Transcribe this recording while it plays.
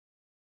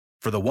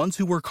For the ones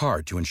who work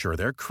hard to ensure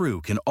their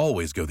crew can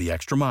always go the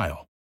extra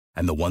mile,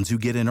 and the ones who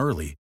get in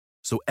early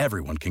so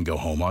everyone can go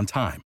home on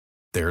time,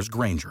 there's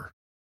Grainger,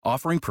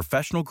 offering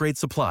professional-grade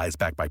supplies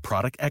backed by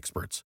product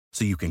experts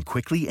so you can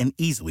quickly and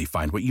easily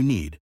find what you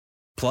need.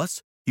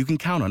 Plus, you can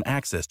count on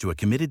access to a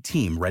committed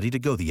team ready to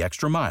go the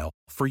extra mile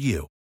for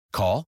you.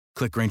 Call,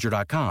 click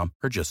Grainger.com,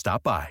 or just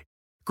stop by.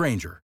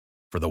 Grainger,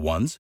 for the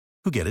ones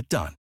who get it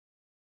done.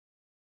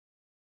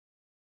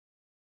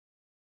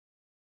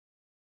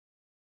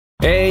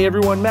 Hey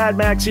everyone, Mad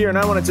Max here, and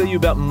I want to tell you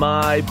about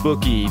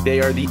MyBookie.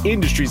 They are the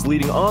industry's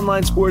leading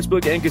online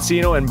sportsbook and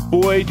casino, and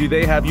boy, do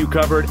they have you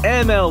covered.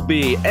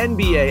 MLB,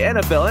 NBA,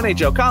 NFL,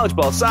 NHL, college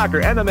ball,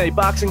 soccer, MMA,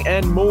 boxing,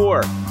 and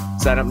more.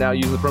 Sign up now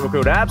using the promo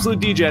code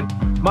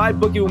AbsoluteDGen.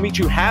 MyBookie will meet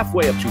you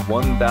halfway up to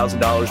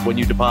 $1,000 when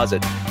you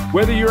deposit.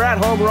 Whether you're at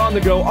home or on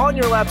the go, on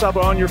your laptop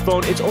or on your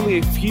phone, it's only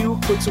a few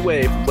clicks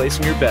away from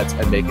placing your bets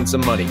and making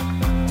some money.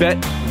 Bet,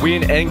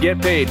 win, and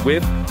get paid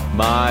with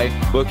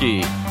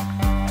MyBookie.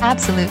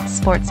 Absolute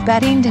sports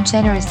betting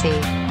degeneracy.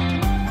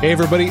 Hey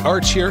everybody,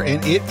 Arch here,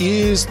 and it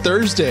is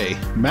Thursday.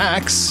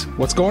 Max,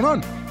 what's going on?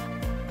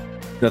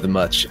 Nothing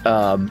much.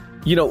 I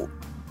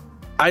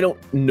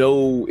don't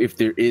know if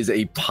there is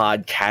a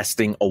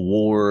podcasting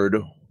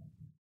award.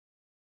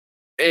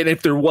 And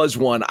if there was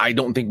one, I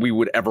don't think we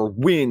would ever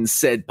win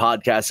said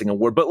podcasting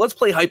award. But let's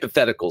play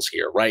hypotheticals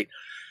here, right?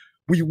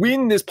 We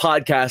win this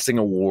podcasting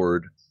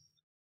award.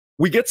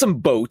 We get some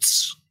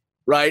boats,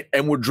 right?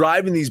 And we're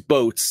driving these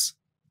boats.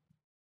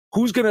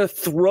 Who's going to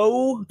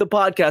throw the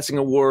podcasting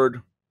award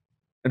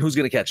and who's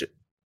going to catch it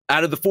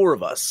out of the four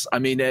of us? I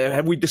mean,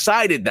 have we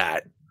decided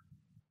that?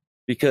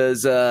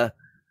 Because,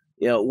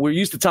 we're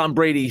used to Tom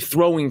Brady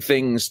throwing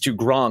things to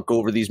Gronk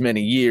over these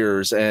many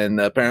years, and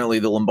apparently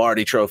the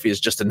Lombardi Trophy is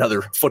just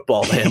another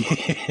football to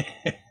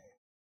him.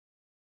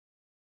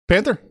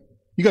 Panther,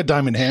 you got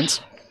diamond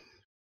hands.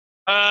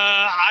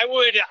 I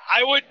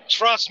would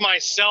trust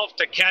myself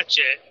to catch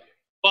it,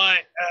 but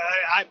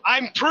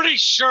I'm pretty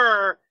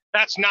sure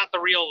that's not the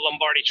real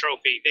Lombardi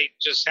Trophy. They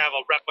just have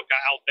a replica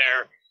out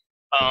there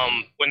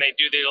when they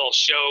do the little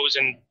shows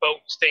and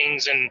boat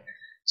things and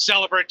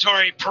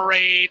celebratory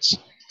parades,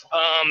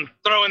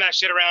 throwing that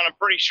shit around. I'm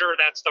pretty sure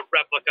that's the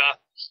replica.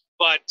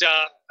 But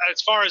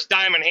as far as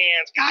diamond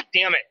hands, God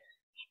damn it.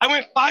 I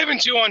went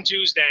 5-2 on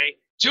Tuesday,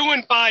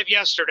 2-5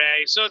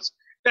 yesterday. So it's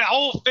that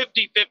whole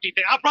 50-50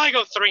 thing. I'll probably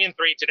go 3-3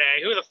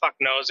 today. Who the fuck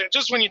knows?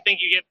 Just when you think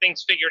you get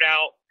things figured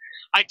out,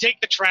 I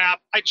take the trap.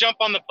 I jump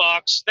on the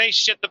Bucks. They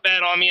shit the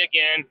bed on me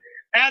again.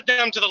 Add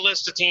them to the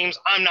list of teams.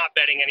 I'm not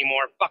betting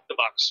anymore. Fuck the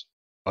Bucks.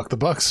 Fuck the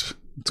Bucks.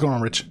 What's going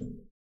on, Rich?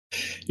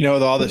 You know,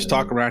 with all this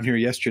talk around here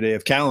yesterday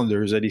of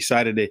calendars, I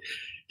decided to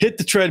hit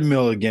the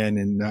treadmill again.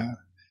 And, I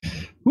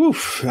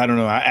don't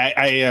know.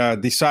 I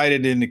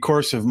decided in the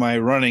course of my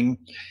running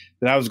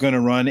that I was going to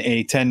run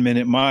a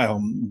 10-minute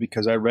mile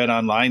because I read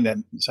online that,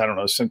 I don't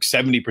know, some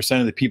 70%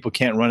 of the people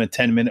can't run a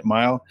 10-minute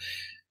mile.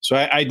 So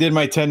I did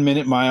my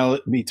 10-minute mile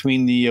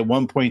between the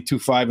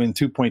 1.25 and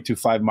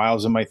 2.25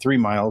 miles and my 3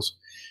 miles.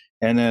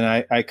 And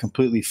then I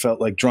completely felt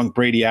like drunk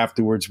Brady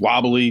afterwards,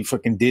 wobbly,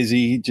 fucking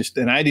dizzy.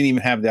 And I didn't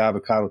even have the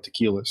avocado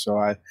tequila. So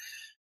I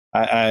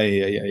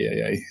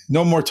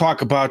no more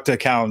talk about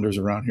calendars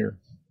around here.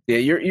 Yeah,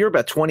 you're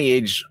about 20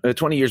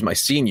 years my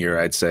senior,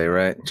 I'd say,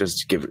 right?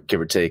 Just give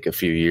or take a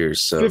few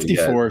years. So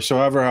 54. Yeah. So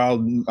however,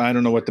 I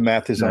don't know what the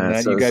math is on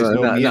that. You guys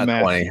know me on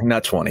math. 20,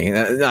 not 20,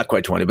 not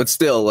quite 20, but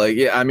still, I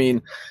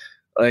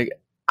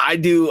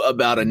do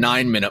about a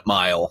 9-minute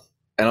mile,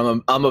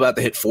 and I'm about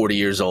to hit 40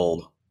 years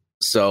old.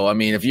 So I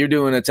mean, if you're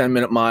doing a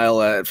 10-minute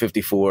mile at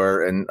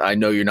 54, and I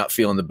know you're not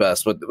feeling the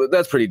best, but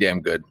that's pretty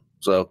damn good.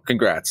 So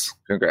congrats.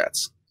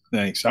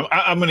 Thanks.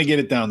 I'm going to get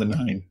it down to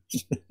 9.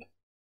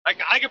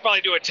 I could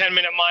probably do a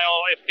 10-minute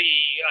mile if the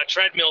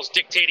treadmill's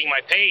dictating my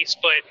pace,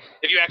 but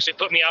if you actually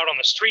put me out on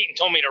the street and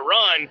told me to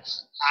run,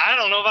 I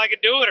don't know if I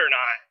could do it or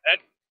not.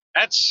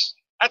 That's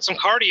some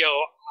cardio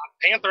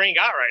Panther ain't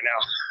got right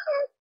now.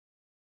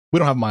 We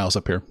don't have miles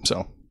up here,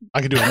 so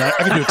I could do I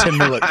could do a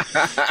 10-minute.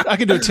 I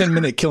could do a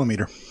 10-minute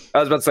kilometer. I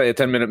was about to say a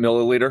 10-minute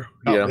milliliter.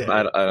 Oh, yeah,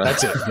 yeah.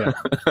 That's it. Yeah.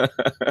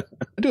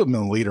 I do a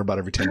milliliter about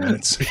every 10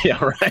 minutes.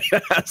 Yeah, right.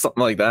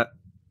 Something like that.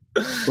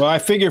 Well, I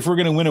figure if we're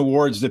going to win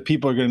awards, that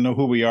people are going to know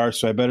who we are.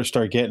 So I better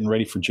start getting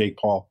ready for Jake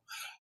Paul.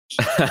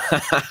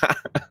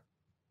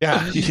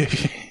 Yeah,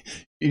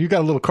 you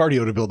got a little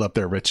cardio to build up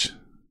there, Rich.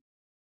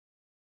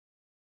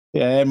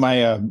 Yeah, and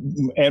my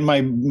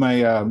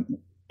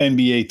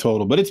NBA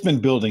total, but it's been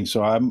building,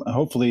 so I'm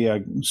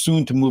hopefully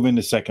soon to move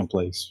into second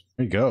place.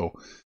 There you go.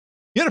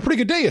 You had a pretty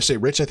good day yesterday,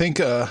 Rich. I think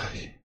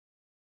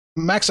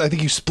Max, I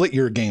think you split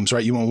your games,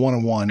 right? You went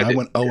 1-1. I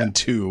went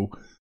 0-2.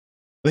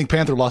 I think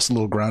Panther lost a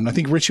little ground. I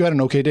think, Rich, you had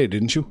an okay day,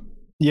 didn't you?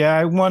 Yeah,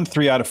 I won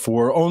 3 out of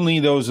 4. Only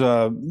those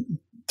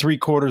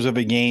 3/4 of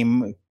a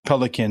game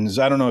Pelicans.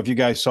 I don't know if you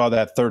guys saw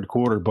that third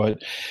quarter,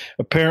 but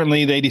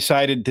apparently they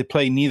decided to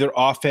play neither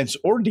offense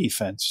or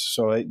defense.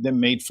 So it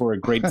made for a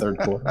great third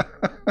quarter.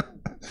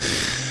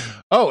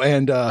 Oh,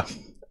 and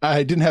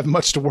I didn't have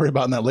much to worry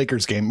about in that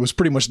Lakers game. It was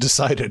pretty much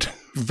decided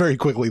very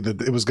quickly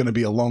that it was going to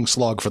be a long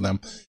slog for them.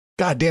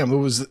 God damn,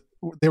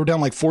 they were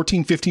down like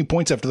 14, 15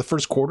 points after the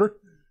first quarter.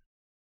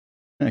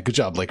 Yeah, good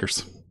job,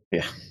 Lakers.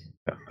 Yeah.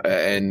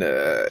 And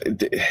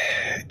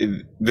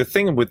the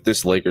thing with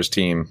this Lakers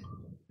team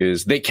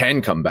is they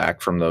can come back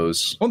from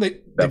those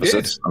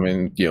deficits. Did. I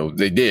mean,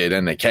 they did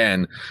and they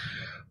can.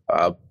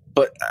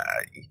 But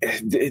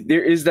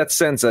there is that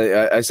sense,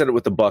 I said it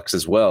with the Bucks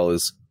as well,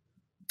 is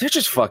they're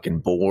just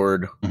fucking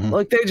bored. Mm-hmm.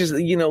 Like they just,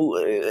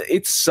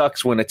 it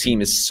sucks when a team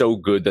is so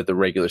good that the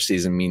regular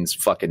season means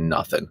fucking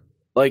nothing.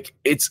 Like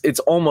it's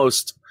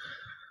almost,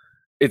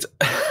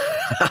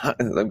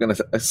 I'm going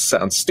to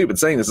sound stupid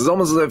saying this. It's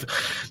almost as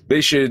if they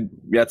should,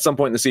 at some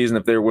point in the season,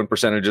 if their win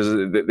percentages,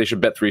 they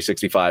should bet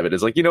 365. It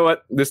is like, you know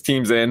what? This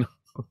team's in.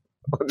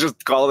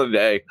 Just call it a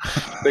day.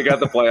 They got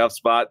the playoff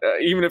spot.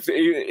 Even if,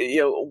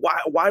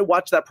 why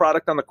watch that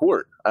product on the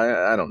court?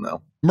 I don't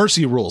know.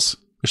 Mercy rules.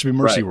 There should be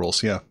mercy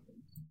rules. Yeah.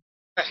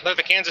 They're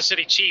the Kansas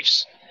City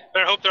Chiefs.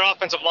 Better hope their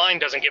offensive line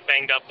doesn't get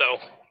banged up, though.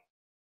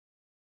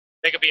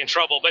 They could be in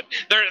trouble. But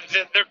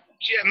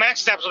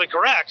Max is absolutely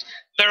correct.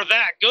 They're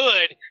that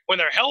good when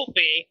they're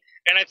healthy,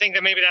 and I think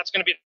that maybe that's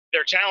going to be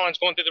their challenge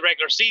going through the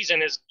regular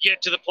season is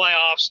get to the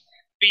playoffs,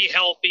 be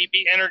healthy,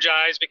 be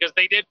energized, because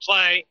they did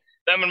play.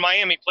 Them and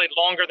Miami played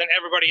longer than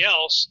everybody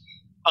else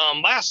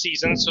last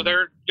season, so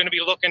they're going to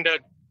be looking to,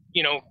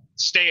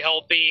 stay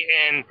healthy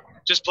and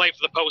just play for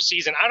the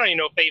postseason. I don't even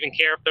know if they even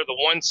care if they're the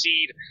 1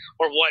 seed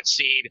or what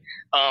seed.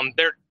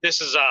 This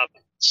is a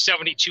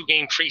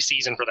 72-game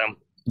preseason for them.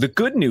 The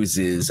good news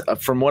is,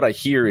 from what I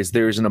hear, is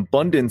there's an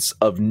abundance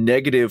of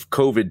negative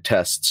COVID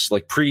tests,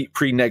 like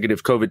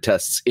pre-negative COVID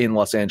tests in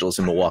Los Angeles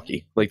and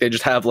Milwaukee. Like they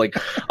just have like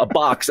a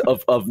box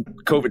of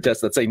COVID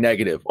tests that say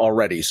negative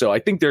already. So I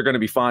think they're going to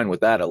be fine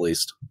with that at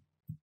least.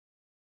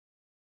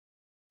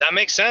 That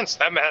makes sense.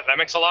 That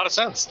makes a lot of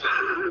sense.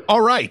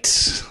 All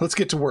right, let's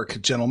get to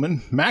work,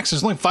 gentlemen. Max,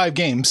 there's only 5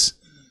 games.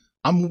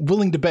 I'm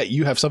willing to bet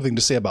you have something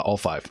to say about all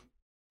 5.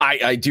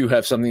 I do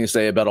have something to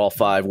say about all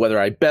 5. Whether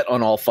I bet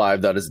on all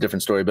 5, that is a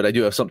different story, but I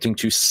do have something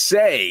to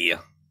say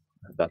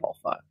about all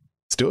 5.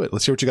 Let's do it.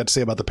 Let's hear what you got to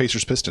say about the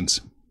Pacers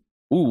Pistons.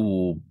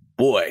 Ooh,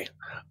 boy.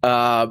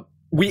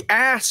 We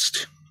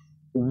asked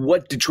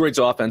what Detroit's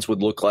offense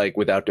would look like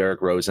without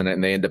Derrick Rose in it,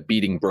 and they end up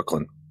beating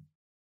Brooklyn.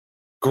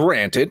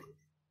 Granted,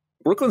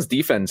 Brooklyn's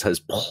defense has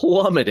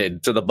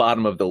plummeted to the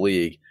bottom of the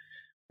league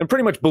and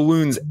pretty much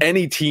balloons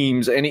any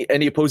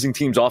opposing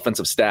team's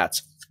offensive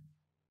stats.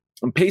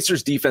 And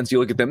Pacers defense, you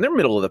look at them, they're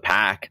middle of the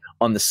pack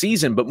on the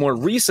season, but more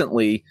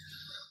recently,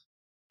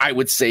 I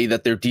would say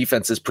that their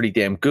defense is pretty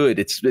damn good.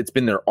 It's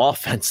been their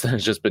offense that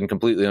has just been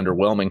completely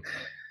underwhelming.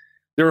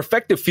 Their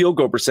effective field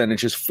goal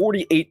percentage is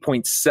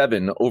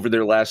 48.7 over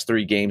their last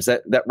 3 games.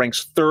 That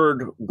ranks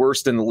 3rd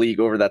worst in the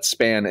league over that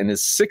span and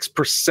is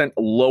 6%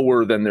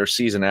 lower than their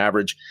season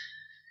average.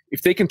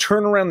 If they can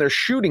turn around their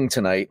shooting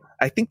tonight,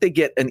 I think they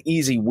get an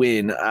easy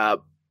win.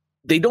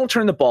 They don't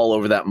turn the ball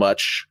over that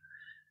much.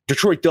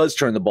 Detroit does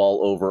turn the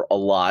ball over a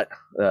lot.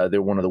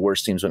 They're one of the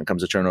worst teams when it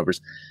comes to turnovers.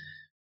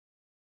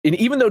 And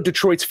even though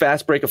Detroit's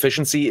fast break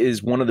efficiency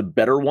is one of the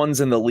better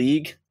ones in the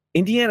league,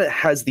 Indiana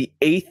has the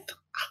 8th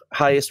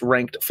highest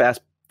ranked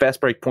fast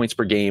break points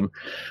per game.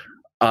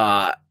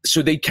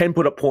 So they can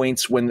put up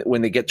points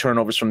when they get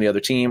turnovers from the other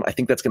team. I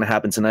think that's going to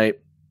happen tonight.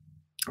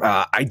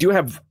 I do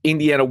have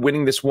Indiana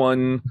winning this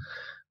one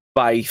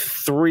by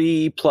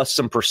 3 plus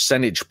some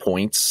percentage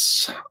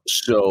points.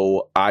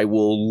 So I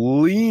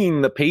will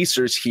lean the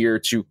Pacers here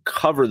to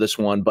cover this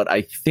one, but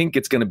I think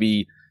it's going to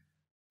be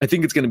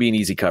an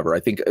easy cover.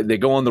 I think they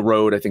go on the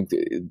road. I think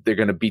they're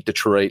going to beat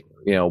Detroit,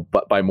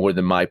 but by more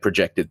than my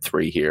projected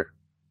 3 here.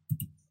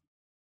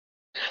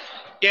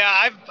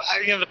 Yeah,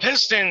 the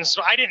Pistons,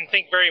 I didn't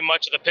think very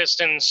much of the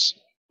Pistons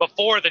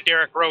before the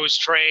Derrick Rose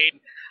trade.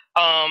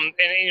 I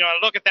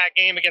look at that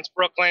game against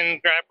Brooklyn.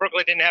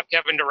 Brooklyn didn't have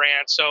Kevin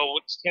Durant, so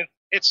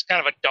it's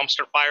kind of a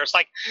dumpster fire. It's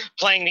like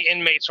playing the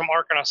inmates from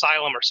Arkham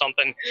Asylum or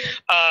something.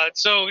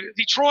 So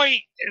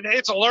Detroit,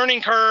 it's a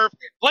learning curve.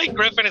 Blake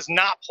Griffin has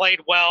not played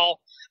well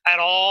at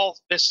all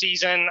this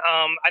season.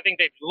 I think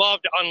they'd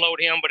love to unload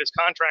him, but his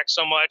contract's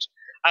so much,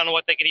 I don't know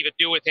what they could even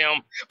do with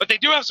him. But they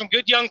do have some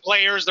good young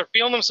players. They're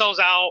feeling themselves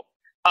out.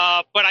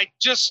 But I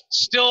just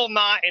still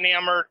not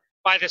enamored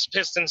by this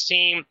Pistons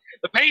team.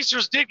 The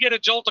Pacers did get a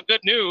jolt of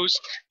good news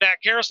that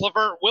Karis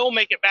LeVert will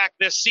make it back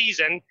this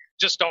season.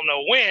 Just don't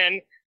know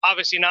when.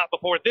 Obviously not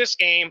before this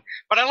game.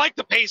 But I like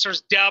the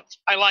Pacers' depth.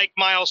 I like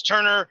Miles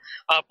Turner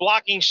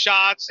blocking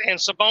shots, and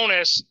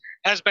Sabonis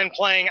has been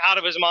playing out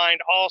of his mind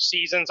all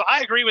season. So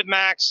I agree with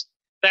Max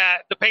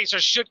that the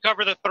Pacers should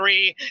cover the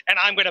 3, and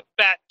I'm going to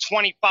bet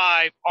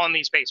 25 on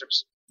these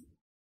Pacers.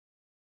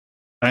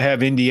 I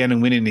have Indiana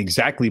winning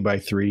exactly by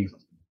 3.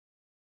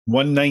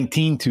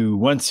 119 to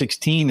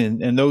 116,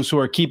 and those who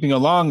are keeping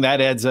along, that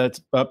adds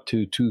up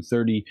to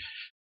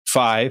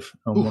 235.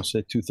 Almost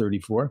at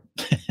 234.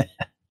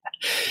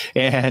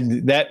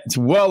 And that's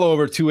well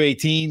over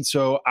 218.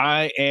 So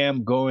I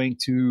am going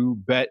to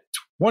bet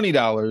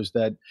 $20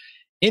 that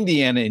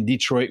Indiana and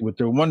Detroit, with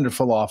their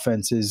wonderful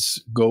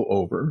offenses, go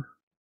over.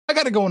 I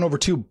got it going over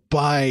 2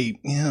 by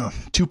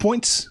 2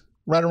 points,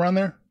 right around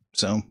there.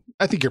 So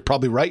I think you're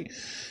probably right.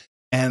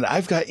 And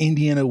I've got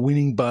Indiana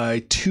winning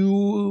by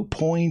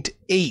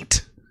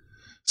 2.8.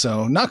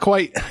 So not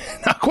quite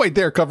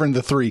there covering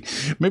the 3,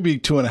 maybe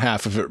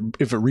 2.5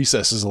 if it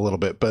recesses a little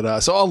bit.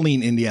 But so I'll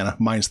lean Indiana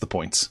minus the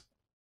points.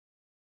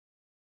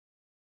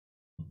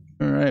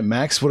 All right,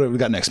 Max, what have we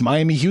got next?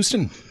 Miami,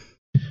 Houston.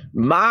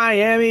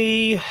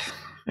 Miami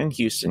and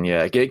Houston.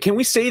 Yeah. Can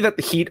we say that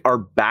the Heat are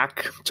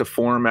back to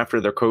form after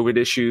their COVID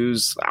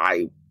issues?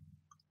 I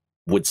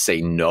would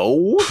say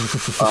no.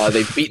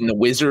 They've beaten the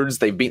Wizards.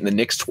 They've beaten the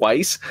Knicks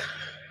twice.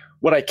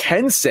 What I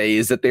can say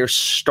is that they're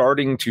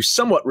starting to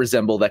somewhat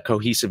resemble that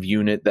cohesive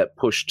unit that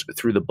pushed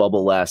through the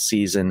bubble last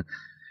season.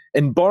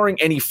 And barring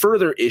any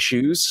further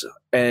issues,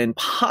 and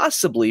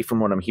possibly, from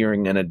what I'm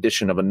hearing, an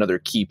addition of another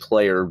key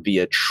player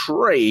via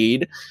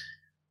trade,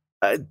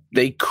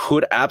 they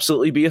could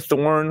absolutely be a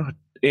thorn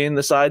in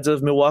the sides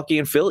of Milwaukee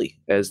and Philly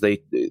as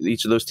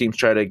each of those teams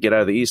try to get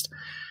out of the East.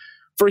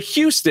 For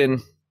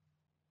Houston,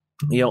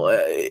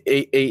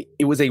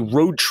 it was a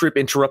road trip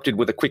interrupted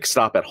with a quick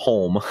stop at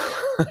home.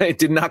 It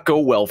did not go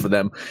well for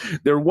them.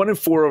 They're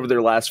 1-4 over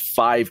their last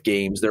 5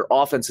 games. Their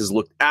offense has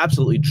looked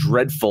absolutely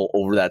dreadful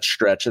over that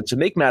stretch. And to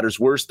make matters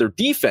worse, their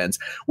defense,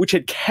 which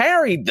had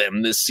carried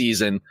them this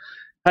season,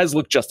 has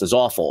looked just as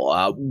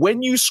awful.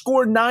 When you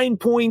score 9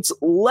 points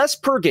less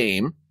per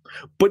game,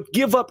 but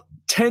give up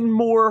 10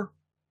 more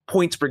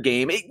points per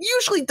game, it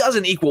usually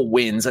doesn't equal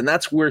wins. And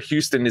that's where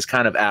Houston is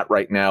kind of at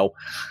right now.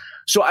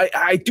 So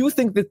I do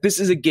think that this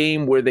is a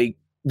game where they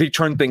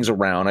turn things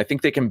around. I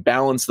think they can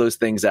balance those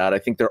things out. I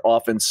think their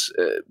offense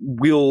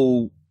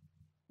will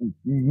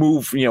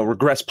move,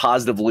 regress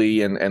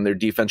positively, and their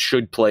defense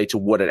should play to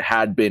what it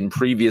had been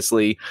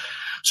previously.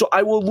 So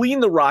I will lean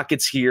the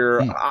Rockets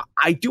here.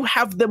 I do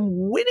have them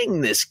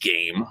winning this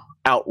game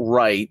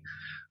outright,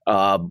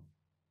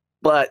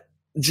 but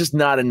just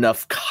not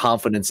enough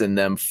confidence in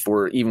them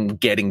for even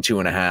getting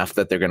 2.5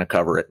 that they're going to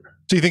cover it.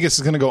 Do you think it's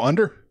going to go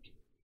under?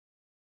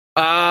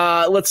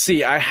 Let's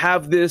see. I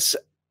have this.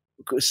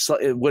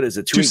 What is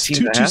it?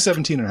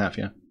 217.5.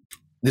 Yeah.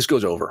 This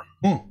goes over.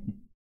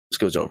 This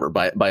goes over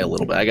by a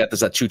little bit. I got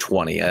this at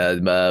 220.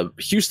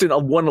 Houston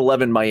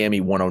 111, Miami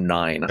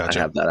 109. Gotcha.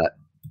 I have that at.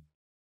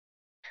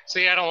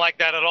 See, I don't like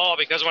that at all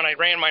because when I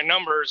ran my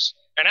numbers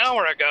an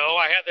hour ago,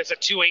 I had this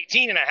at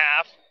 218.5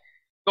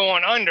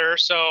 going under.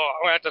 So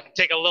I have to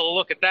take a little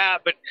look at that.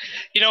 But,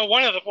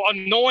 one of the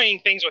annoying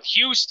things with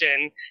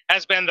Houston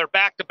has been their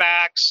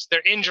back-to-backs,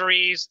 their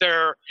injuries,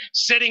 their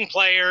sitting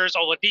players.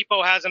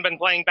 Oladipo hasn't been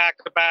playing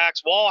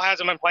back-to-backs. Wall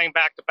hasn't been playing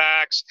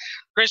back-to-backs.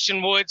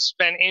 Christian Wood's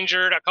been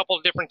injured a couple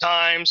of different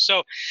times.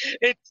 So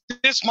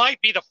this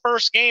might be the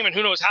first game in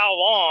who knows how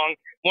long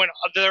when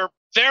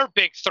their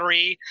big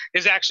 3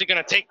 is actually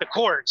going to take the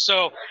court.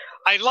 So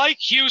I like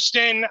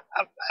Houston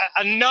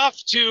enough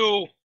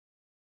to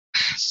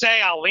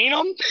say I'll lean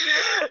them,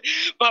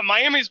 but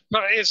Miami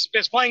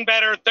is playing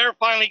better. They're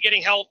finally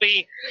getting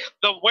healthy.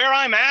 Where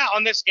I'm at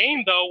on this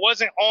game, though,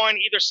 wasn't on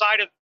either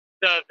side of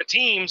the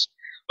teams,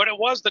 but it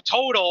was the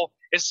total.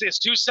 Is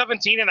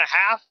 217.5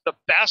 the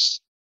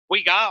best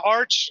we got,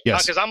 Arch?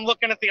 Yes. Because I'm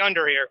looking at the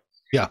under here.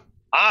 Yeah.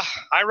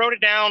 I wrote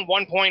it down.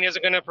 1 point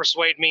isn't going to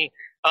persuade me.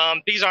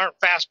 These aren't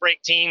fast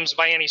break teams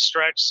by any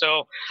stretch,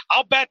 so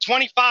I'll bet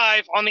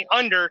 25 on the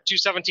under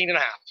 217.5.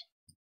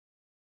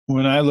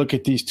 When I look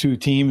at these two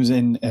teams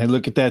and I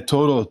look at that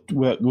total,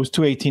 well, it was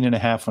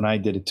 218.5 when I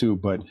did it too,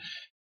 but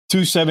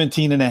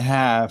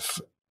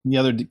 217.5. The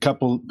other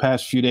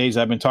past few days,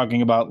 I've been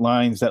talking about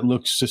lines that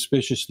look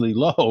suspiciously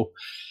low.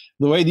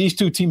 The way these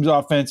two teams'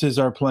 offenses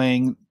are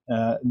playing,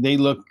 they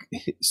look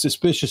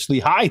suspiciously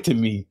high to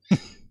me.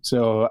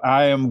 So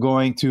I am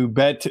going to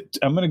bet.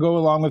 I'm going to go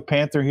along with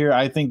Panther here.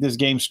 I think this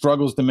game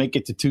struggles to make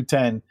it to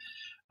 210.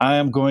 I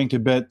am going to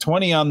bet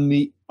 20 on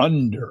the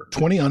under.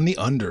 20 on the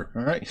under.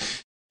 All right.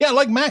 Yeah,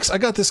 like Max, I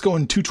got this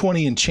going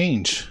 220 and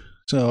change.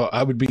 So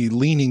I would be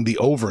leaning the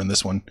over in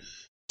this one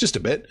just a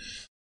bit.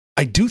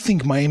 I do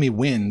think Miami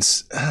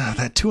wins.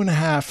 That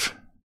 2.5.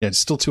 Yeah, it's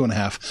still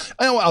 2.5.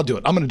 I'll do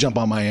it. I'm going to jump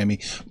on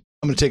Miami.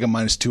 I'm going to take a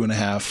minus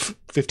 2.5,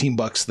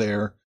 $15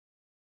 there.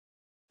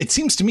 It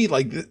seems to me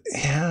like,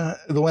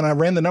 when I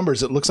ran the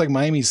numbers, it looks like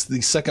Miami's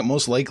the second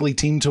most likely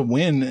team to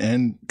win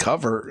and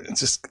cover.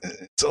 It's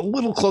a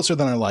little closer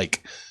than I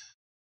like.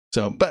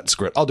 So, but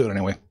screw it. I'll do it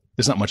anyway.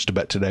 There's not much to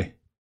bet today.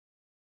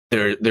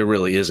 There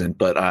really isn't,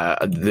 but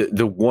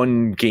the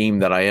one game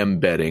that I am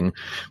betting,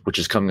 which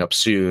is coming up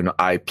soon,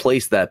 I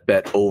placed that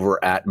bet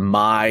over at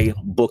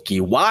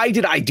MyBookie. Why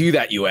did I do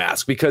that, you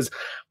ask? Because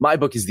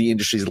MyBookie is the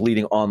industry's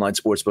leading online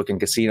sportsbook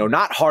and casino.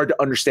 Not hard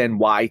to understand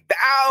why.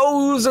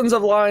 Thousands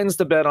of lines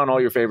to bet on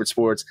all your favorite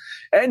sports: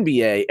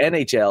 NBA,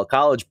 NHL,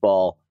 college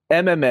ball,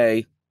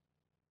 MMA.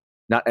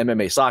 Not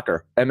MMA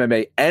soccer,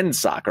 MMA and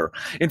soccer.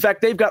 In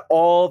fact, they've got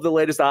all the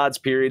latest odds,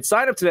 period.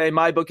 Sign up today.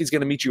 MyBookie is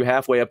going to meet you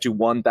halfway up to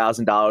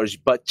 $1,000,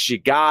 but you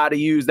got to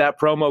use that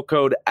promo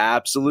code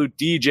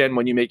AbsoluteDGen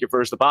when you make your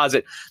first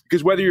deposit,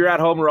 because whether you're at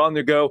home or on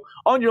the go,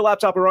 on your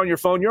laptop or on your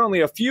phone, you're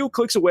only a few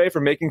clicks away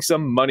from making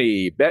some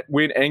money. Bet,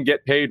 win, and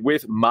get paid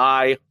with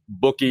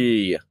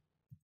MyBookie.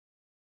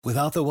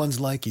 Without the ones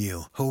like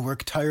you, who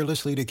work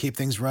tirelessly to keep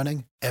things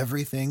running,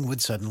 everything would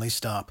suddenly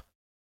stop.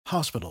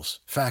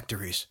 Hospitals,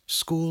 factories,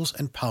 schools,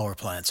 and power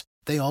plants,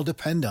 they all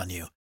depend on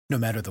you. No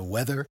matter the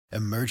weather,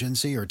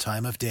 emergency, or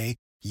time of day,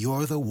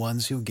 you're the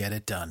ones who get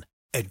it done.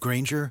 At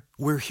Grainger,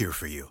 we're here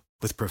for you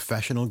with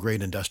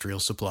professional-grade industrial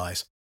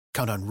supplies.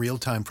 Count on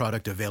real-time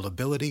product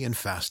availability and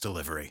fast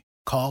delivery.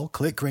 Call,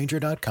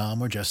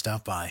 clickgrainger.com, or just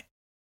stop by.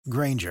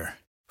 Grainger,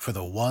 for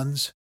the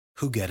ones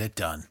who get it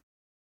done.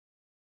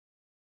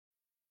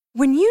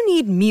 When you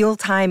need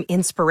mealtime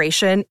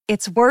inspiration,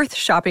 it's worth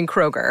shopping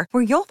Kroger,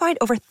 where you'll find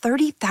over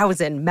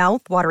 30,000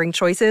 mouth-watering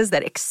choices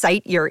that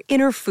excite your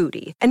inner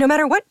foodie. And no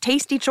matter what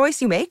tasty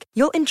choice you make,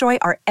 you'll enjoy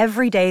our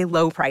everyday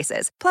low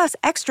prices, plus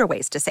extra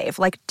ways to save,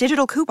 like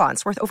digital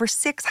coupons worth over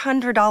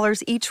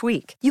 $600 each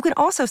week. You can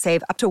also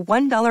save up to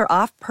 $1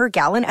 off per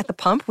gallon at the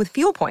pump with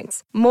fuel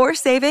points. More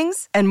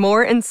savings and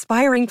more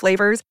inspiring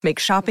flavors make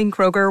shopping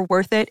Kroger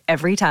worth it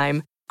every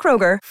time.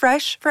 Kroger,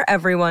 fresh for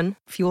everyone.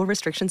 Fuel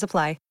restrictions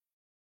apply.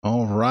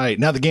 All right.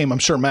 Now the game, I'm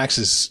sure Max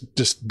is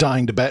just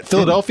dying to bet.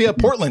 Philadelphia,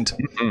 Portland.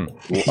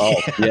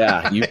 Oh,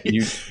 yeah.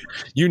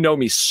 You know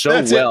me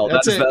so well.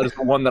 That is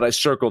the one that I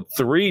circled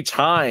 3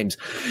 times.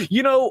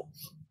 You know,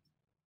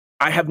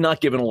 I have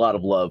not given a lot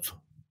of love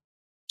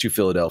to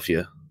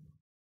Philadelphia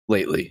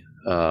lately.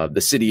 The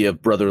city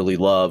of brotherly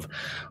love,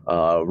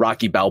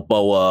 Rocky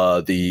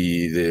Balboa,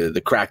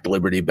 the cracked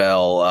Liberty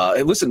Bell.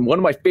 Listen, one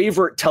of my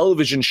favorite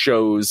television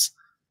shows,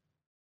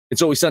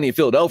 It's Always Sunny in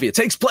Philadelphia,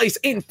 takes place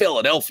in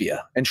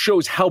Philadelphia and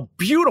shows how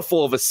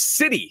beautiful of a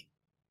city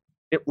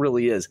it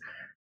really is.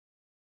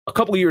 A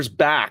couple of years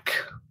back,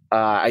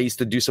 I used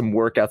to do some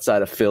work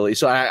outside of Philly,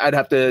 so I'd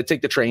have to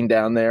take the train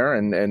down there,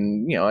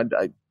 and you know,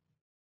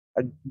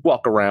 I'd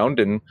walk around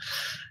and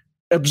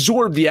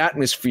absorb the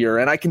atmosphere.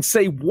 And I can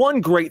say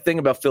one great thing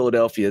about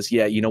Philadelphia is,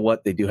 yeah, you know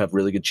what? They do have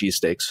really good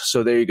cheesesteaks.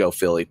 So there you go,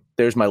 Philly.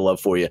 There's my love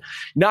for you.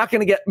 Not going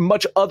to get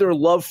much other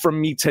love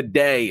from me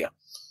today,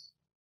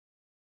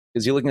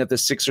 because you're looking at the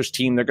Sixers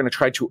team. They're going to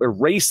try to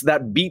erase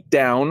that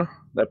beatdown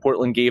that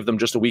Portland gave them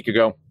just a week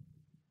ago.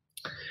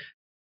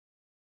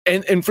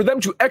 And for them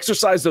to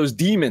exercise those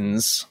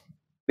demons,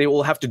 they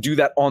will have to do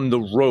that on the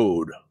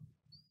road.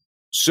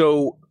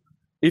 So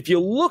if you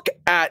look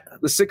at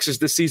the Sixers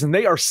this season,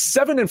 they are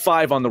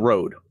 7-5 on the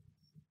road,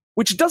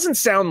 which doesn't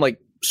sound like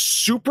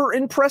super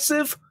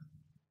impressive.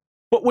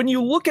 But when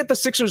you look at the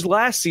Sixers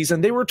last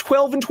season, they were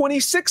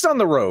 12-26 on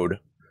the road.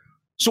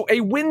 So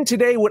a win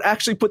today would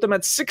actually put them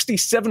at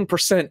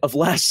 67% of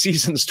last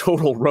season's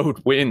total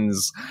road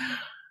wins.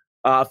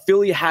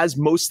 Philly has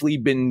mostly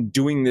been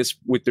doing this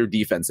with their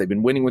defense. They've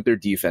been winning with their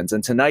defense.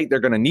 And tonight they're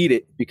going to need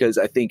it, because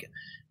I think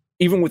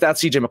even without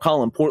CJ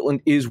McCollum,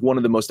 Portland is one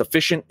of the most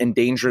efficient and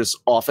dangerous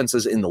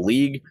offenses in the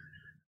league.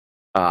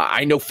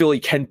 I know Philly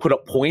can put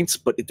up points,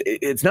 but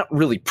it's not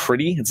really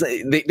pretty.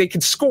 They can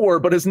score,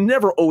 but it's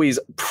never always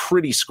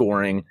pretty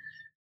scoring.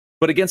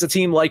 But against a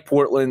team like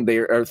Portland, they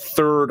are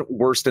 3rd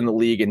worst in the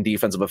league in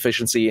defensive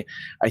efficiency.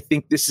 I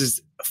think this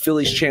is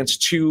Philly's chance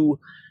to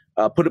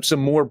put up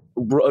some more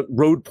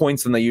road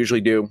points than they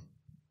usually do.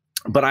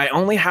 But I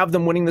only have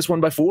them winning this one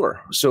by 4.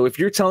 So if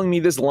you're telling me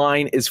this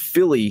line is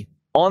Philly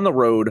on the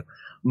road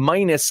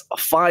minus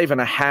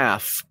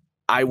 5.5,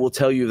 I will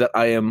tell you that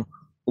I am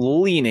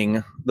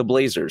leaning the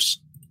Blazers.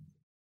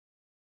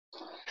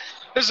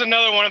 This is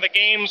another one of the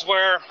games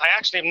where I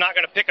actually am not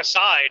going to pick a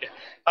side.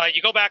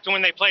 You go back to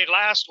when they played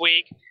last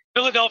week.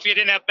 Philadelphia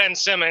didn't have Ben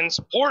Simmons.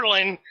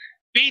 Portland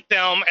beat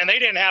them, and they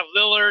didn't have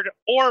Lillard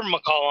or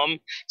McCollum.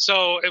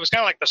 So it was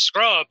kind of like the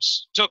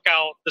scrubs took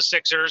out the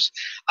Sixers.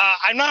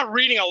 I'm not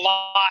reading a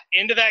lot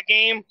into that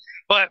game,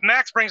 but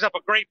Max brings up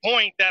a great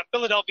point that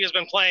Philadelphia has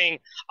been playing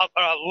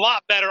a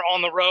lot better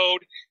on the road.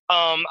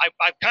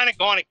 I've kind of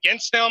gone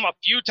against them a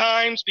few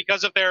times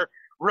because of their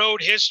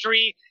road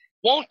history.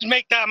 Won't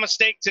make that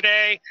mistake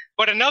today.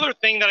 But another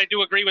thing that I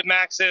do agree with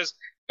Max is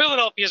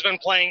Philadelphia has been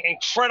playing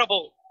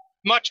incredible,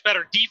 much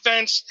better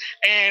defense.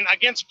 And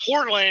against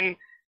Portland,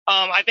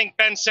 I think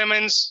Ben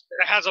Simmons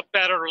has a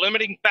better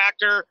limiting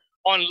factor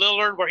on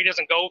Lillard, where he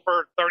doesn't go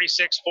for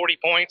 36, 40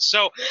 points.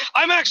 So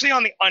I'm actually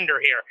on the under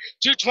here,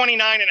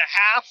 229.5.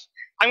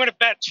 I'm going to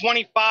bet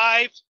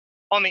 25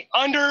 on the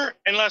under,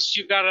 unless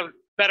you've got a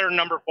better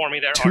number for me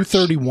there.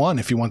 231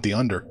 if you want the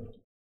under.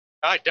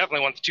 I definitely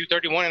want the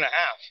 231.5.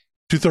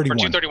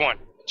 231.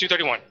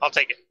 231. I'll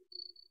take it.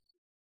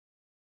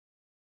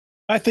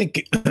 I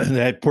think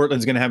that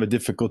Portland's going to have a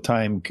difficult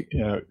time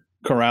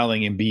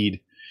corralling Embiid.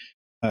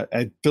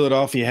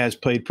 Philadelphia has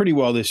played pretty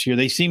well this year.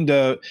 They seem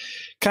to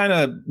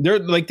they're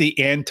like the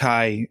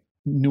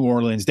anti-New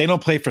Orleans. They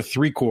don't play for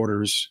 3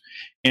 quarters,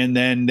 and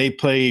then they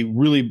play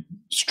really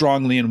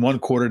strongly in 1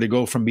 quarter to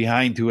go from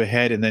behind to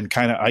ahead and then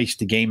kind of ice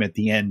the game at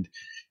the end.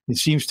 It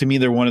seems to me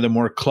they're one of the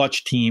more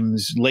clutch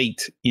teams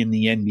late in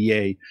the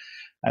NBA.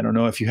 I don't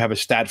know if you have a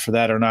stat for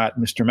that or not,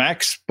 Mr.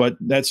 Max, but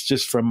that's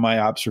just from my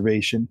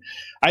observation.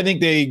 I think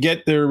they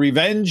get their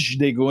revenge.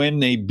 They go in,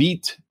 they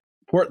beat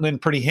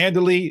Portland pretty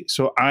handily.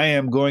 So I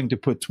am going to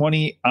put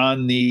 20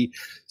 on the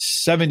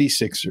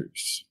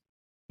 76ers.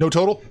 No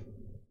total?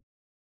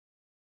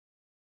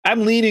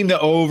 I'm leaning the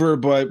over,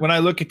 but when I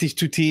look at these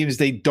two teams,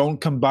 they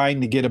don't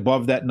combine to get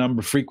above that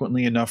number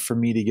frequently enough for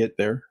me to get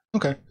there.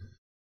 Okay.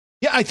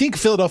 Yeah, I think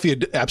Philadelphia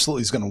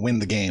absolutely is going to win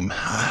the game.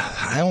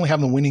 I only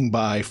have them winning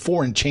by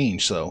 4 and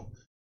change, so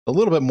a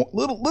little bit more,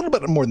 little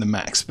bit more than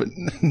max, but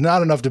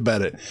not enough to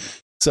bet it.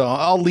 So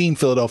I'll lean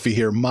Philadelphia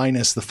here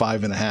minus the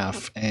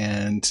 5.5.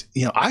 And,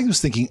 I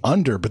was thinking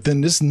under, but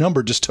then this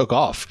number just took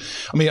off.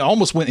 I mean, it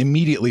almost went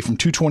immediately from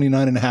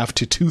 229.5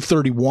 to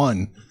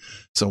 231.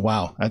 So,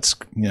 wow, that's,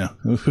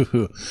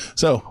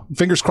 So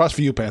fingers crossed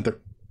for you,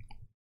 Panther.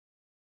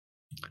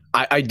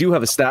 I do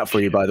have a stat for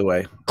you, by the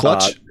way.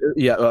 Clutch?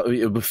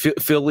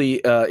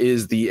 Philly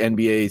is the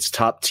NBA's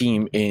top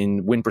team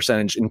in win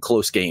percentage in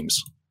close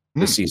games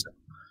this season.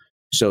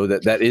 So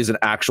that is an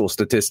actual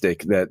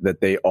statistic that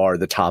they are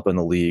the top in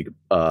the league.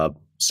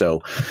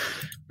 So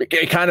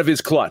it kind of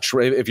is clutch,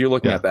 right? If you're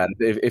looking at that.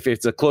 If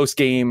it's a close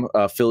game,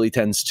 Philly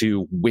tends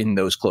to win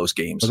those close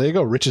games. Well, there you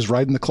go. Rich is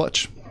riding the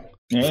clutch.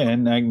 Yeah,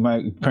 and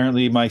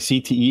apparently my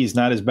CTE is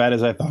not as bad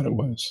as I thought it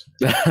was.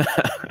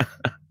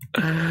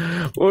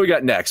 What we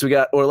got next? We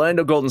got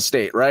Orlando Golden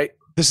State, right?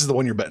 This is the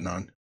one you're betting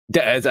on.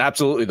 Yeah, it's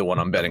absolutely the one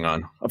I'm betting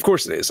on. Of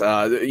course it is.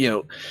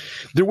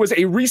 There was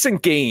a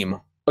recent game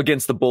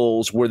against the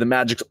Bulls where the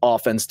Magic's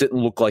offense didn't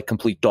look like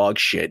complete dog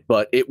shit,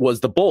 but it was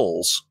the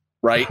Bulls,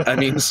 right? I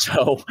mean,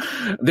 so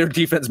their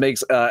defense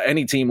makes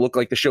any team look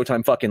like the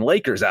Showtime fucking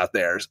Lakers out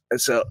there.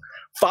 So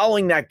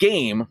following that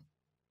game,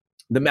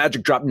 the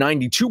Magic dropped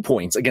 92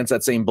 points against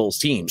that same Bulls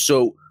team.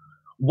 So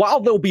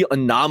while there'll be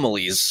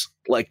anomalies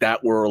like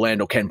that where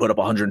Orlando can put up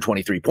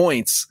 123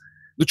 points,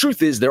 the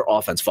truth is their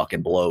offense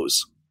fucking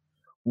blows.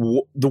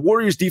 The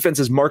Warriors defense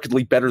is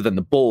markedly better than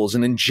the Bulls.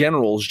 And in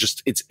general,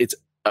 it's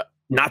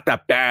not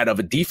that bad of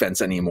a defense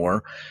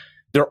anymore.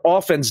 Their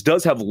offense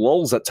does have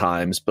lulls at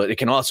times, but it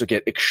can also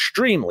get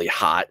extremely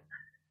hot.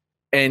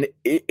 And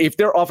if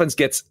their offense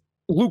gets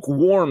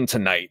lukewarm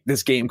tonight,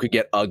 this game could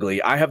get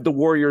ugly. I have the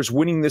Warriors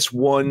winning this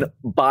one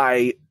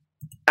by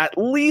at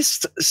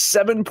least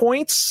 7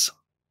 points.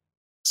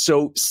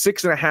 So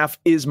 6.5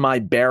 is my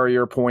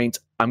barrier point.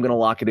 I'm going to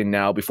lock it in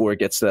now before it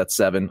gets to that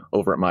 7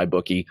 over at my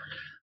bookie.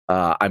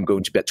 I'm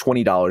going to bet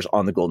 $20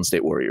 on the Golden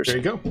State Warriors. There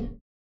you go.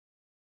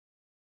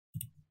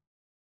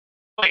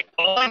 Wait,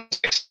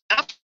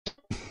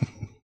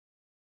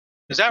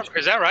 is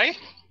that right?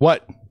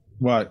 What?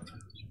 The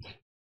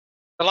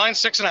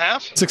line's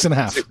 6.5?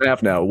 6.5.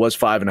 6.5 now. It was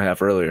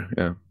 5.5 earlier.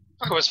 Yeah.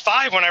 It was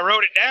 5 when I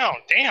wrote it down.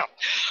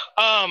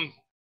 Damn.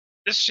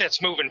 This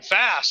shit's moving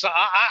fast.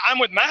 I'm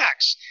with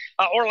Max.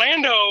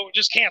 Orlando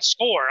just can't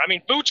score. I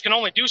mean, Vooch can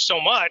only do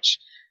so much.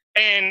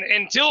 And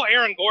until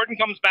Aaron Gordon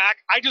comes back,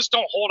 I just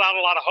don't hold out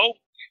a lot of hope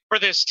for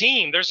this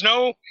team. There's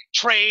no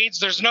trades.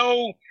 There's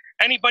no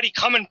anybody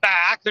coming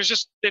back.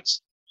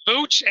 It's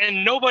Vooch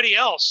and nobody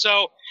else.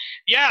 So,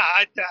 yeah,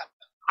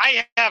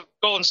 I have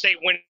Golden State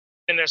winning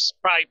this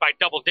probably by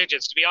double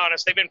digits, to be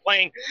honest. They've been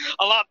playing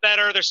a lot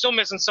better. They're still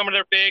missing some of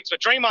their bigs, but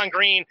Draymond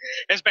Green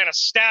has been a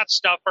stat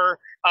stuffer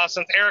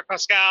since Eric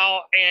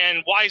Pascal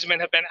and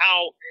Wiseman have been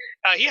out.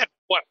 He had,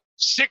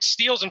 6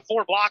 steals and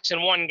 4 blocks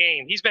in one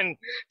game. He's been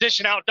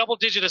dishing out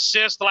double-digit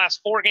assists the last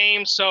 4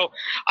 games. So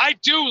I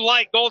do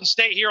like Golden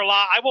State here a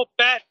lot. I will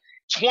bet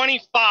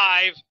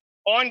 25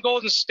 on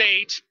Golden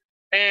State.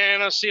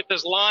 And let's see if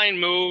this line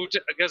moved,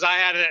 because I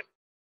had it at,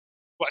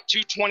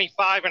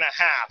 225.5.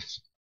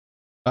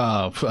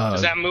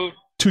 Does that move?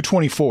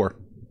 224.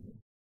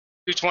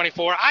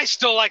 224. I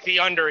still like the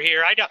under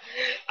here. I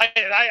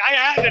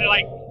had it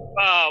like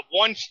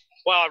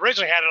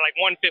originally had it like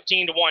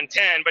 115 to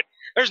 110, but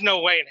there's no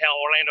way in hell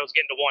Orlando's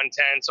getting to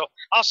 110. So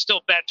I'll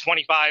still bet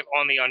 25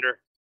 on the under.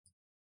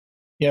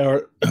 Yeah,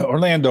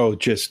 Orlando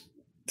just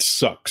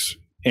sucks,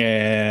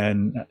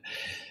 and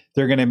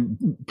they're going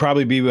to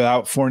probably be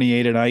without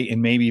Fournier tonight,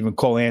 and maybe even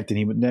Cole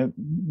Anthony. But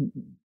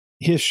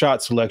his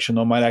shot selection,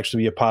 though, might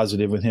actually be a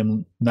positive with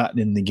him not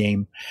in the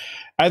game.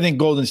 I think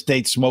Golden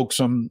State smokes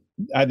them.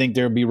 I think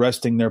they'll be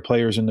resting their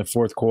players in the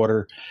fourth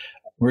quarter.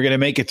 We're going to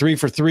make it 3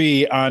 for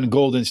 3 on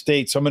Golden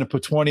State. So I'm going to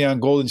put 20 on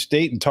Golden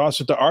State and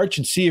toss it to Arch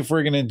and see if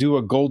we're going to do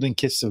a golden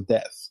kiss of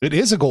death. It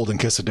is a golden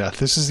kiss of death.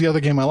 This is the other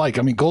game I like.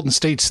 I mean, Golden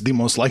State's the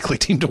most likely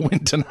team to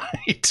win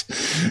tonight.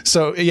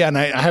 So, yeah, and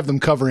I have them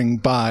covering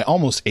by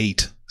almost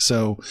 8.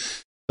 So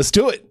let's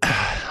do it.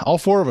 All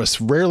 4 of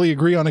us rarely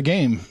agree on a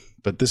game,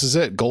 but this is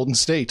it. Golden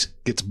State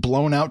gets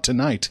blown out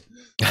tonight.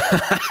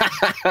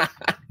 I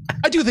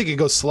do think it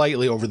goes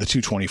slightly over the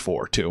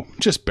 224, too.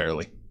 Just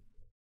barely.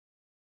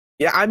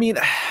 Yeah, I mean,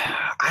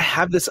 I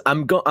have this.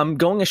 I'm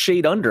going a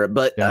shade under,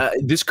 but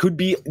this could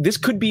be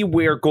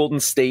where Golden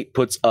State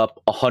puts up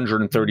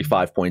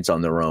 135 points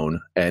on their own,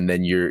 and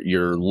then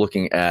you're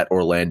looking at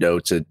Orlando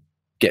to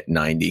get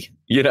 90.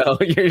 You know,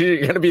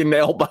 you're going to be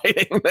nail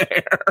biting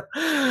there.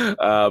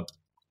 I'm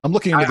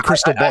looking into the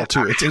crystal ball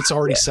too. It's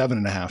already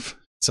 7.5.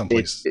 Some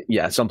places,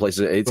 some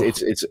places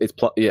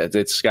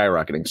it's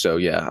skyrocketing. So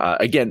yeah,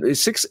 again,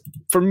 6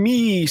 for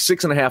me.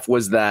 6.5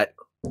 was that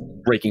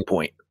breaking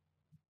point.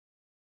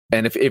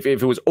 And if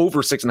it was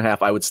over 6.5,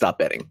 I would stop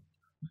betting.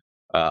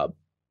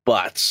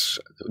 but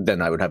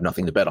then I would have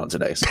nothing to bet on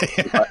today. So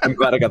I'm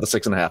glad I got the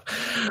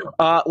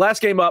 6.5.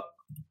 Last game up.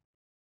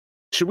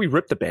 Should we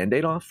rip the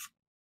Band-Aid off?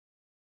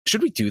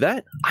 Should we do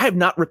that? I have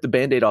not ripped the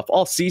Band-Aid off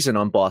all season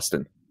on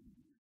Boston.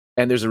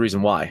 And there's a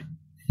reason why.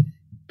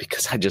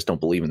 Because I just don't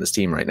believe in this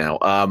team right now.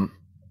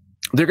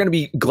 They're going to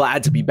be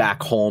glad to be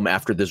back home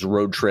after this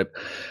road trip.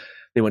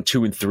 They went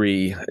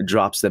 2-3. It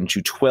drops them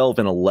to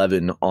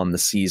 12-11 on the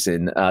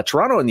season.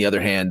 Toronto, on the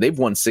other hand, they've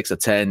won 6 of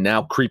 10,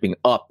 now creeping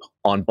up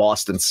on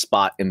Boston's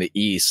spot in the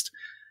East.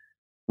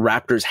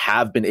 Raptors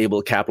have been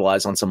able to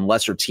capitalize on some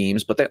lesser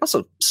teams, but they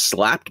also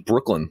slapped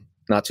Brooklyn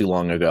not too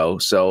long ago.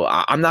 So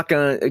I'm not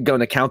going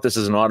to count this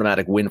as an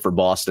automatic win for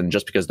Boston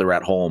just because they're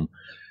at home.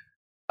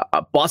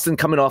 Boston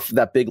coming off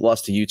that big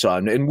loss to Utah,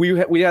 and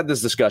we had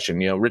this discussion.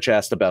 You know, Rich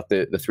asked about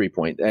the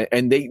 3-point,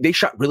 and they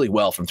shot really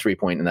well from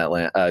 3-point in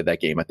that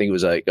game. I think it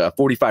was like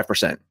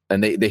 45%,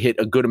 and they hit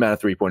a good amount of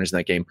 3-pointers in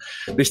that game.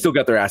 They still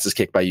got their asses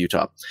kicked by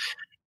Utah.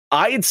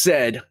 I had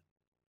said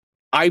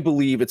I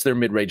believe it's their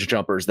mid-range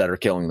jumpers that are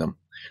killing them.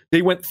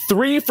 They went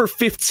 3 for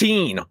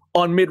 15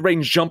 on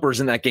mid-range jumpers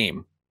in that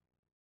game.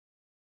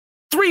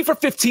 3 for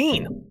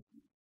 15.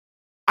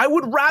 I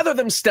would rather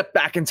them step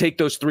back and take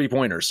those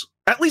 3-pointers.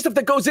 At least if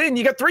that goes in,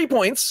 you got 3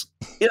 points.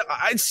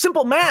 It's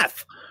simple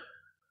math.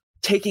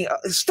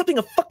 Stepping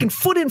a fucking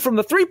foot in from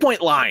the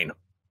 3-point line.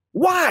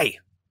 Why?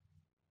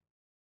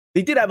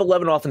 They did have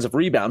 11 offensive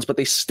rebounds, but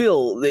they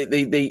still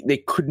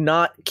they could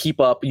not keep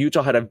up.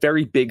 Utah had a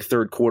very big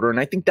third quarter, and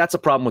I think that's a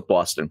problem with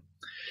Boston.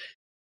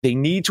 They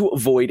need to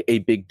avoid a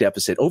big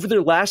deficit. Over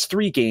their last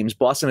 3 games,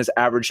 Boston has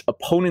averaged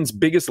opponents'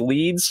 biggest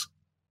leads,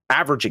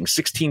 averaging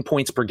 16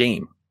 points per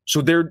game.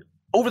 So they're,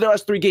 over their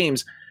last 3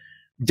 games,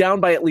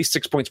 down by at least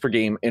 6 points per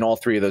game in all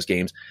 3 of those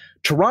games.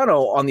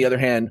 Toronto, on the other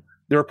hand,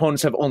 their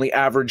opponents have only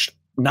averaged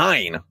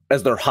 9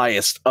 as their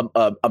highest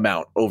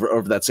amount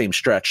over that same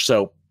stretch.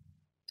 So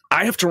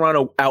I have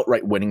Toronto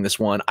outright winning this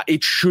one.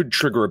 It should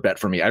trigger a bet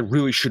for me. I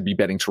really should be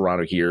betting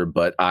Toronto here,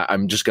 but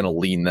I'm just going to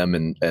lean them.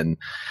 And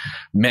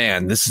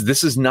man, this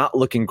is not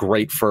looking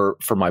great for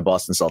my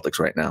Boston Celtics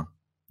right now.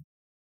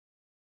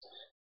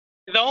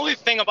 The only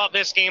thing about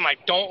this game I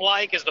don't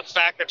like is the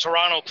fact that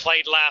Toronto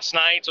played last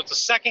night. So it's the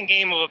second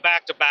game of a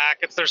back-to-back.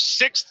 It's their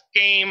 6th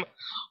game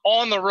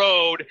on the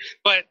road.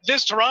 But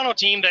this Toronto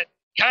team that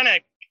kind of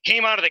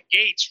came out of the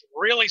gates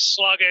really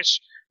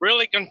sluggish,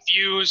 really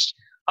confused,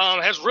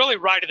 has really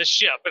righted the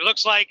ship. It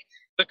looks like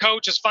the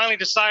coach has finally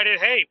decided,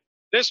 hey,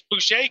 this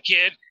Boucher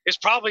kid is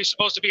probably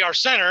supposed to be our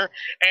center.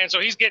 And so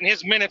he's getting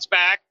his minutes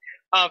back.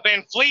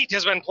 Van Fleet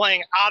has been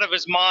playing out of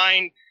his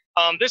mind.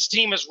 This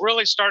team has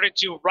really started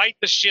to right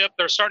the ship.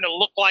 They're starting to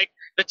look like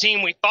the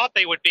team we thought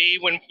they would be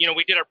when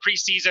we did our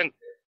preseason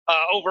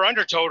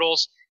over-under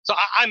totals. So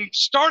I'm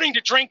starting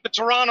to drink the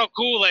Toronto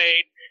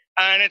Kool-Aid,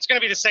 and it's going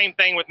to be the same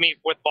thing with me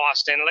with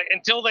Boston.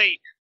 Until they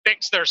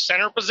fix their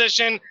center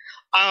position,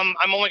 I'm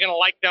only going to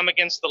like them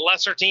against the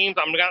lesser teams.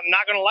 I'm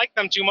not going to like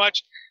them too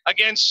much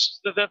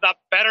against the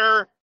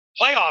better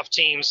playoff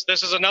teams.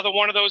 This is another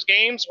one of those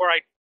games where I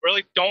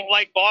really don't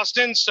like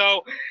Boston,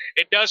 so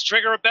it does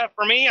trigger a bet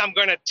for me. I'm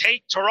going to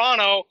take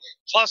Toronto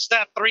plus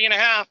that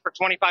 3.5 for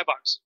 $25.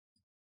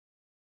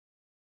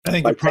 I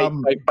think the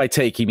problem by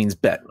take he means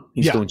bet.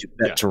 He's going to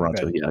bet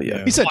Toronto.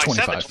 Yeah. He said I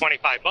said $25. the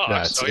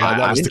 $25. So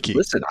that was the key.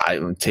 Listen, I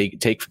take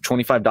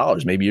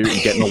 $25. Maybe you're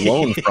getting a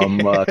loan from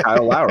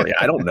Kyle Lowry.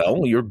 I don't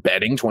know. You're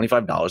betting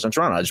 $25 on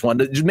Toronto. I just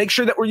wanted to just make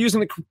sure that we're using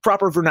the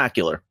proper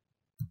vernacular.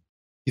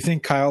 You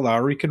think Kyle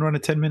Lowry can run a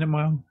 10-minute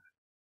mile?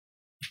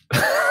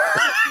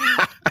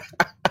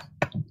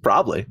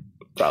 Probably.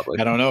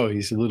 I don't know.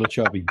 He's a little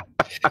chubby.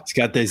 He's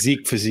got that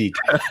Zeke physique.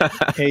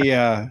 Hey,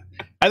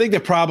 I think the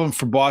problem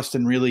for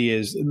Boston really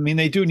is,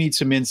 they do need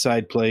some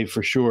inside play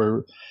for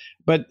sure,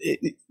 but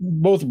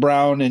both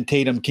Brown and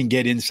Tatum can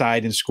get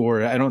inside and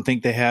score. I don't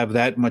think they have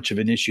that much of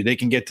an issue. They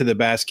can get to the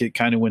basket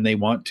kind of when they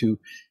want to.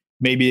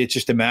 Maybe it's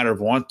just a matter of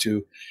want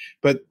to.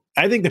 But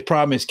I think the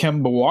problem is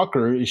Kemba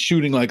Walker is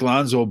shooting like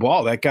Lonzo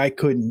Ball. That guy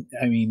couldn't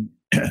 –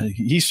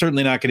 he's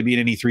certainly not going to be in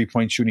any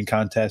 3-point shooting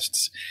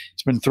contests.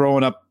 He's been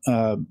throwing up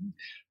a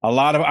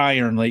lot of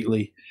iron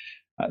lately.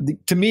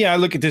 To me, I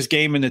look at this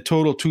game and the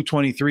total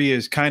 223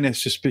 is kind of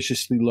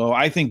suspiciously low.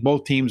 I think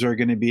both teams are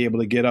going to be able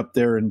to get up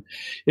there and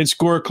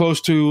score close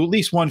to at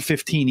least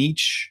 115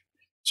 each.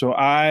 So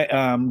I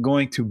am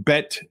going to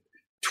bet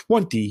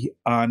 20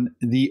 on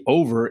the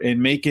over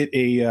and make it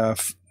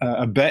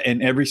a bet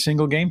in every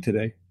single game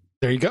today.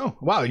 There you go.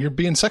 Wow, you're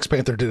being Sex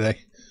Panther today.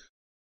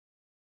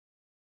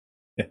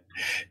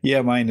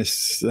 Yeah,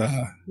 minus.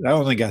 I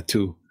only got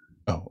 2.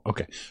 Oh,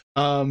 okay.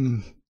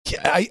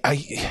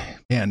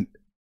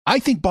 I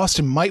think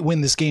Boston might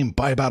win this game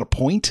by about a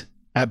point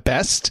at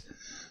best.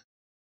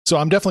 So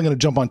I'm definitely going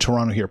to jump on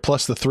Toronto here,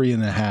 plus the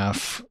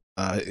 3.5.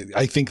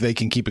 I think they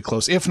can keep it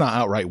close, if not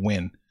outright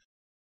win.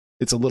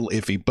 It's a little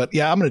iffy, but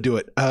yeah, I'm going to do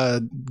it.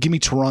 Give me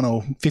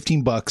Toronto,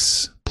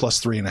 $15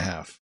 plus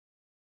 3.5.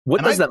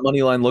 What does that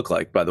money line look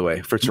like, by the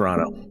way, for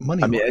Toronto?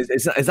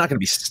 It's not going to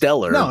be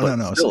stellar.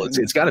 Still,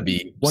 it's got to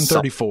be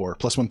 134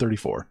 plus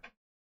 134.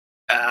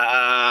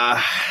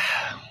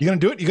 You gonna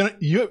do it?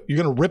 You're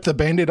gonna rip the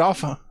Band-Aid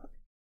off? Huh?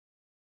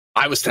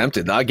 I was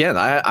tempted. Again,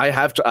 I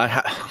have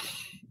to.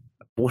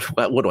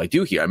 What do I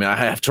do here? I mean, I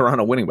have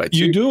Toronto winning by 2.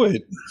 You do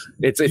it.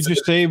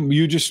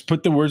 You just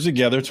put the words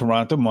together,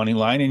 Toronto money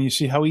line, and you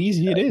see how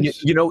easy it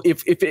is. You know,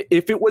 if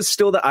it was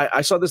still that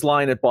I saw this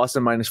line at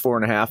Boston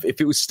 -4.5.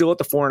 If it was still at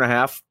the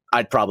 4.5,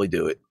 I'd probably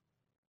do it.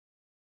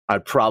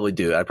 I'd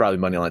probably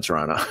money line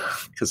Toronto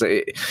because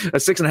a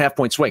 6.5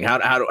 point swing. How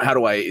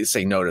do I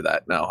say no to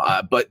that? No,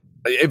 but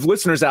if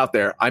listeners out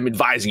there, I'm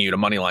advising you to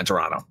money line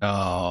Toronto.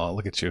 Oh,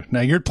 look at you!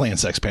 Now you're playing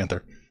Sex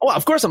Panther. Well,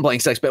 of course I'm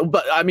playing Sex Panther,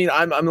 but I mean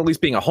I'm at least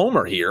being a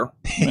homer here.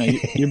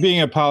 You're being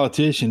a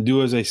politician.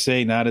 Do as I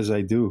say, not as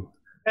I do.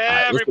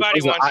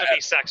 Everybody wants to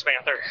be Sex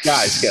Panther.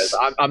 Guys,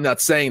 I'm not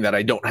saying that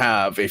I don't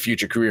have a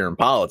future career in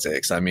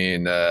politics. I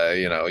mean,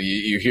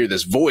 you hear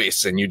this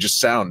voice and you just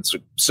sound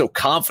so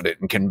confident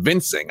and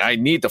convincing. I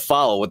need to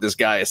follow what this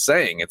guy is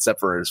saying,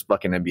 except for his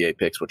fucking NBA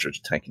picks, which are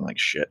tanking like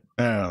shit.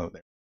 Oh,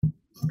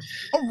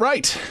 all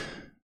right.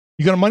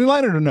 You got a money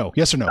line or no?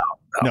 Yes or no?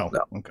 No.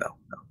 Okay. No.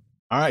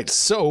 All right.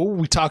 So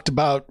we talked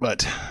about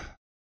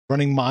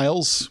running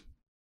miles.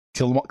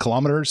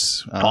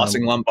 Kilometers,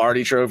 tossing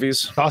Lombardi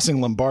trophies.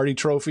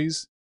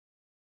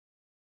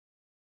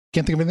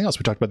 Can't think of anything else.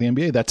 We talked about the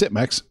NBA. That's it,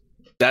 Max.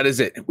 That is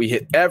it. We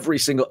hit every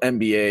single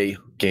NBA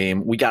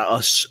game. We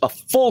got a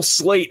full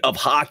slate of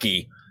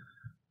hockey.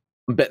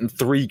 I'm betting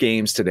 3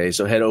 games today,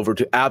 so head over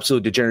to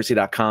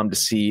absolutedegeneracy.com to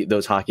see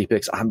those hockey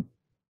picks. I'm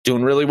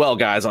doing really well,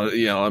 guys. I'm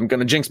going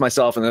to jinx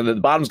myself, and then the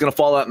bottom's going to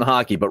fall out in the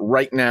hockey. But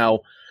right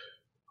now,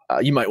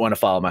 you might want to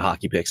follow my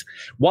hockey picks.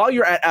 While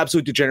you're at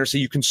Absolute Degeneracy,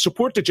 you can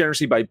support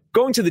Degeneracy by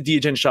going to the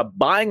DGen shop,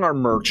 buying our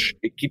merch.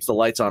 It keeps the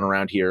lights on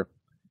around here.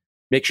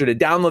 Make sure to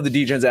download the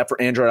DGens app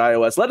for Android,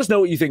 iOS. Let us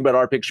know what you think about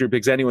our picks, your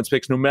picks, anyone's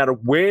picks, no matter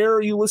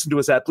where you listen to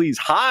us at. Please,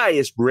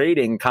 highest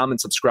rating, comment,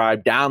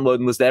 subscribe, download,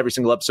 and listen to every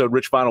single episode.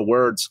 Rich, final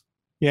words.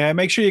 Yeah,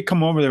 make sure you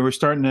come over there. We're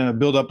starting to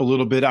build up a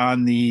little bit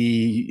on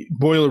the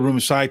boiler room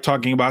side,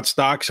 talking about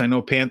stocks. I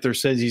know Panther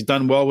says he's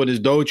done well with his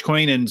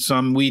Dogecoin and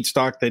some weed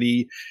stock that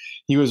he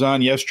was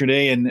on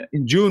yesterday. And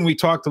in June, we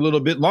talked a little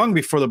bit long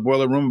before the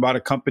boiler room about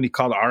a company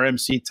called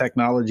RMC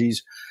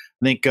Technologies.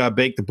 I think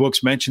Bake the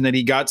Books mentioned that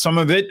he got some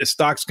of it. The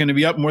stock's going to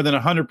be up more than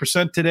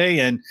 100% today,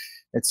 and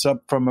it's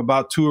up from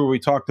about 2, where we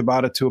talked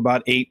about it, to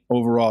about 8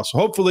 overall. So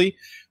hopefully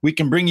we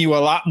can bring you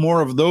a lot more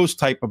of those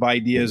type of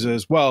ideas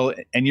as well.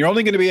 And you're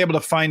only going to be able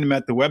to find them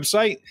at the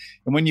website.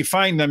 And when you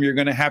find them, you're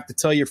going to have to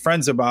tell your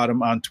friends about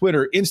them on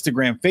Twitter,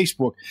 Instagram,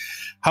 Facebook,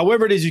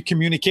 however it is you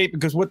communicate,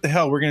 because what the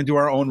hell, we're going to do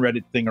our own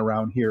Reddit thing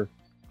around here.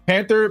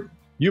 Panther,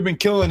 you've been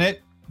killing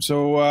it.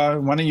 So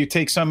why don't you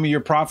take some of your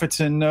profits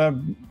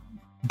and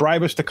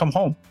bribe us to come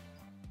home?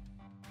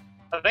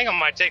 I think I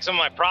might take some of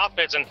my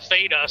profits and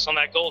fade us on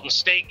that Golden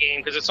State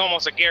game, because it's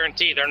almost a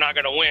guarantee they're not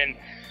going to win.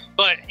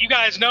 But you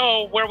guys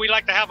know where we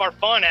like to have our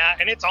fun at,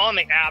 and it's on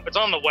the app, it's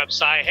on the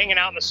website, hanging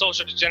out in the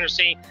social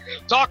degeneracy,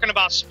 talking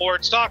about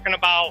sports, talking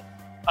about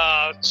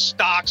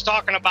stocks,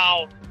 talking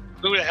about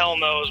who the hell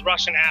knows,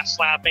 Russian ass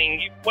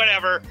slapping,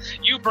 whatever.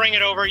 You bring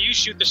it over, you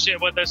shoot the shit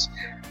with us.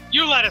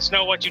 You let us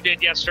know what you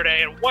did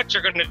yesterday and what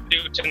you're going to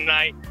do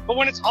tonight. But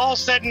when it's all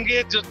said and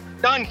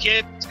done,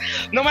 kids,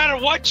 no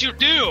matter what you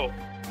do,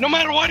 no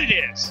matter what it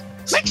is,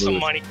 make some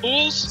money,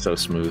 fools. So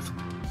smooth.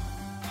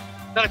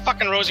 Is that a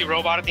fucking Rosie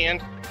Robot at the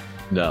end?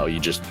 No, you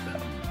just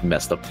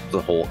messed up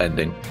the whole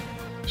ending.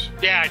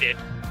 Yeah, I did.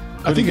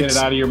 I think get it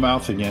out of your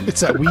mouth again.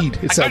 It's that weed.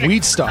 It's that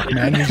weed stock,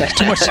 man. You're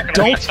too much.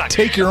 Don't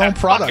take your own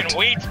product.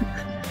 Weed.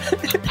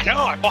 I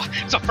know.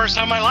 It's the first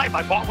time in my life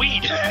I bought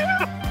weed.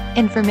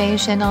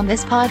 Information on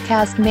this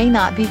podcast may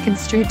not be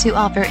construed to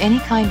offer any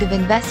kind of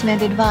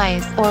investment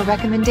advice or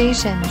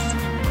recommendations.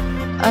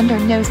 Under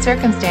no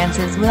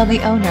circumstances will the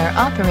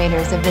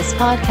owner-operators of this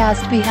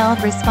podcast be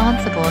held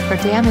responsible for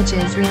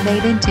damages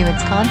related to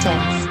its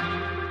contents.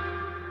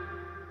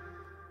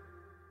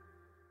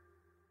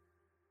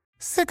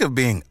 Sick of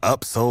being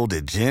upsold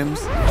at gyms?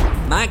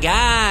 My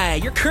guy,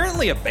 you're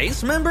currently a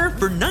base member?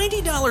 For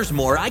 $90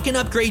 more, I can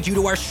upgrade you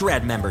to our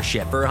Shred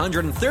membership. For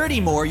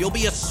 $130 more, you'll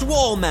be a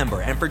Swole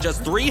member. And for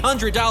just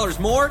 $300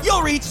 more,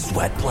 you'll reach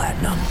Sweat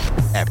Platinum.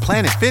 At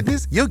Planet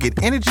Fitness, you'll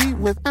get energy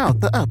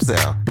without the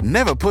upsell.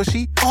 Never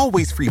pushy,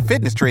 always free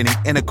fitness training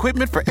and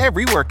equipment for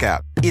every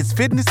workout. It's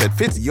fitness that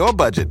fits your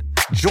budget.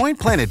 Join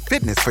Planet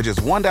Fitness for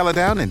just $1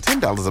 down and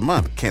 $10 a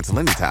month. Cancel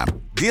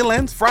anytime. Deal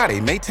ends Friday,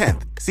 May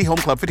 10th. See Home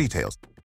Club for details.